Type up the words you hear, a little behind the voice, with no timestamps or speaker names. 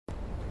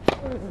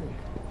And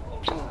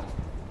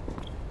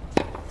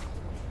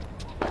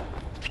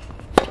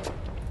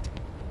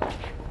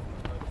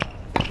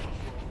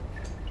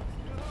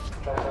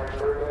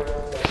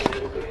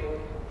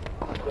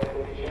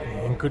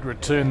good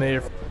return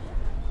there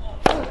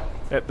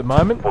at the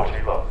moment.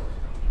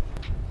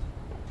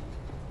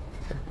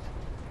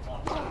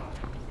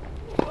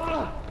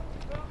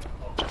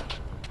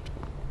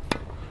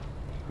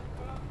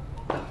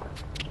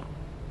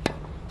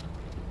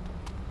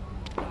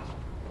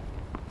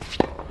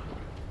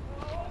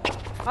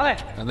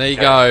 And there you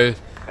go.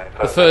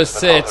 The first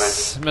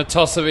set's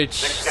Matosevic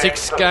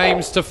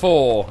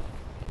 6-4.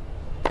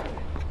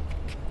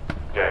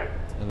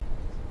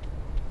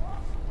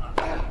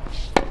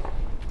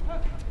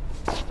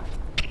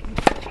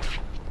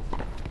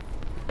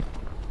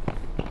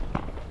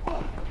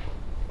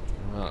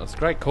 Well, that's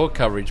great court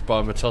coverage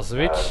by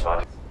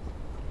Matosevic.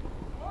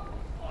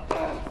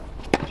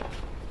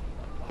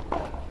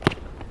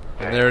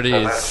 And there it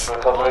is.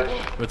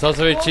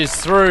 Matosevic is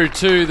through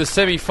to the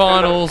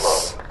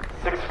semi-finals.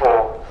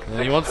 And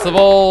he wants the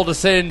ball to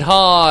send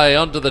high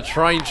onto the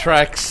train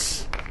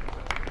tracks.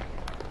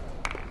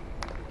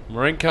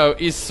 Marinko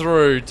is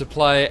through to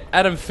play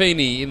Adam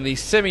Feeney in the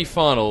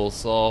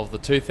semi-finals of the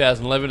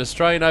 2011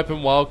 Australian Open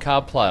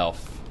Wildcard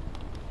Play-off.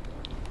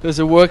 It was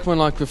a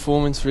workmanlike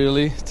performance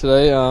really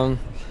today. I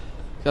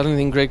don't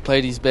think Greg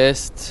played his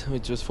best,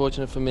 which was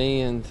fortunate for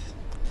me, and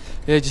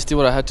yeah, just did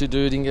what I had to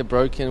do. Didn't get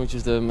broken, which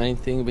was the main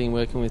thing, being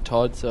working with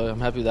Todd, so I'm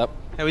happy with that.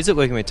 How is it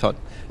working with Todd?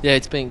 Yeah,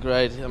 it's been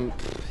great.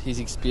 His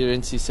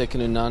experience is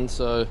second to none,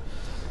 so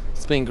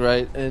it's been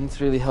great, and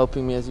it's really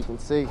helping me, as you can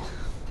see.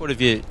 What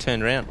have you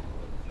turned around?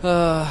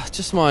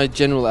 Just my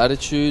general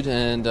attitude,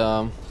 and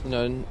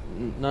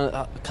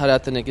cut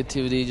out the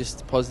negativity,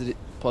 just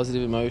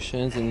positive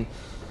emotions, and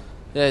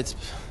yeah,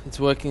 it's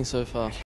working so far.